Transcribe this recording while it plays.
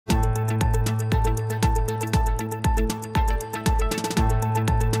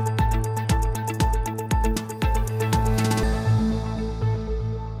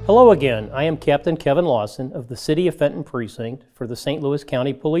Hello again, I am Captain Kevin Lawson of the City of Fenton Precinct for the St. Louis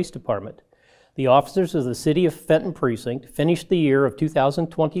County Police Department. The officers of the City of Fenton Precinct finished the year of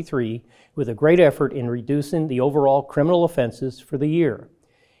 2023 with a great effort in reducing the overall criminal offenses for the year.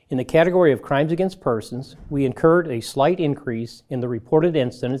 In the category of crimes against persons, we incurred a slight increase in the reported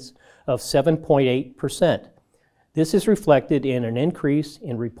incidents of 7.8%. This is reflected in an increase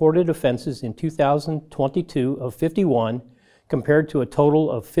in reported offenses in 2022 of 51 compared to a total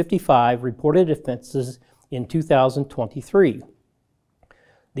of 55 reported offenses in 2023.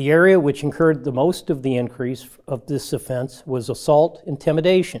 The area which incurred the most of the increase of this offense was assault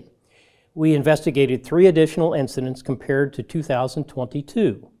intimidation. We investigated 3 additional incidents compared to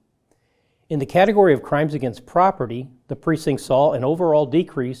 2022. In the category of crimes against property, the precinct saw an overall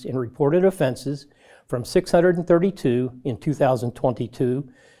decrease in reported offenses from 632 in 2022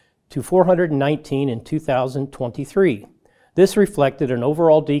 to 419 in 2023. This reflected an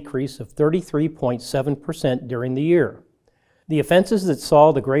overall decrease of 33.7% during the year. The offenses that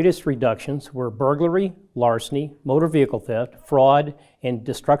saw the greatest reductions were burglary, larceny, motor vehicle theft, fraud, and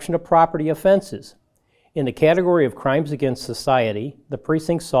destruction of property offenses. In the category of crimes against society, the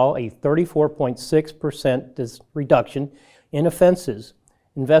precinct saw a 34.6% reduction in offenses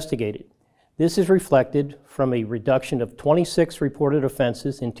investigated. This is reflected from a reduction of 26 reported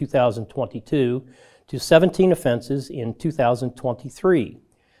offenses in 2022 to 17 offenses in 2023.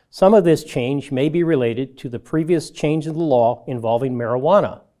 Some of this change may be related to the previous change in the law involving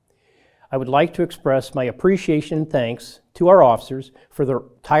marijuana. I would like to express my appreciation and thanks to our officers for their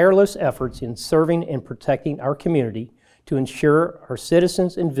tireless efforts in serving and protecting our community to ensure our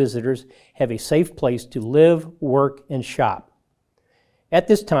citizens and visitors have a safe place to live, work, and shop. At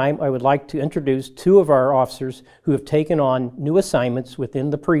this time, I would like to introduce 2 of our officers who have taken on new assignments within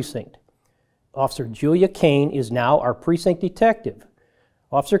the precinct. Officer Julia Kane is now our precinct detective.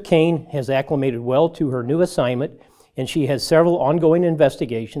 Officer Kane has acclimated well to her new assignment, and she has several ongoing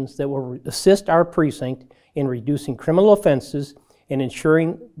investigations that will assist our precinct in reducing criminal offenses and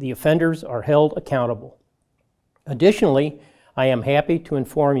ensuring the offenders are held accountable. Additionally, I am happy to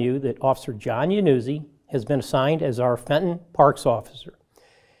inform you that Officer John Yanuzzi has been assigned as our Fenton Parks officer.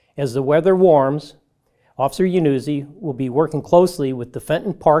 As the weather warms, Officer Yanuzzi will be working closely with the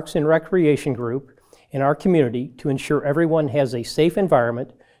Fenton Parks and Recreation Group in our community to ensure everyone has a safe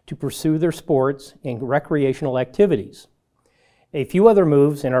environment to pursue their sports and recreational activities. A few other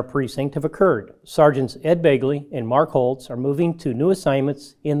moves in our precinct have occurred. Sergeants Ed Begley and Mark Holtz are moving to new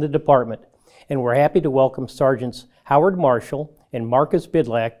assignments in the department, and we're happy to welcome Sergeants Howard Marshall and Marcus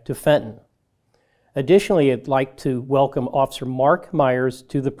Bidlack to Fenton. Additionally, I'd like to welcome Officer Mark Myers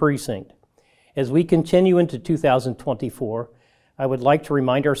to the precinct. As we continue into 2024, I would like to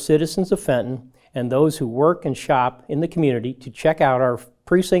remind our citizens of Fenton and those who work and shop in the community to check out our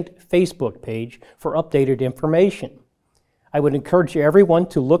precinct Facebook page for updated information. I would encourage everyone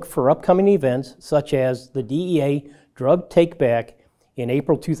to look for upcoming events such as the DEA Drug Take Back in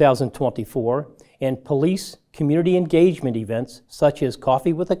April 2024 and police community engagement events such as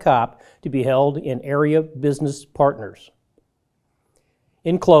Coffee with a Cop to be held in area business partners.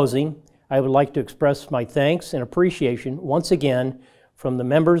 In closing, I would like to express my thanks and appreciation once again from the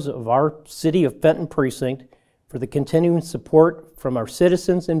members of our City of Fenton Precinct for the continuing support from our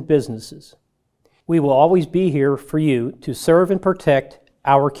citizens and businesses. We will always be here for you to serve and protect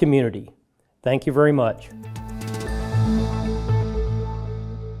our community. Thank you very much.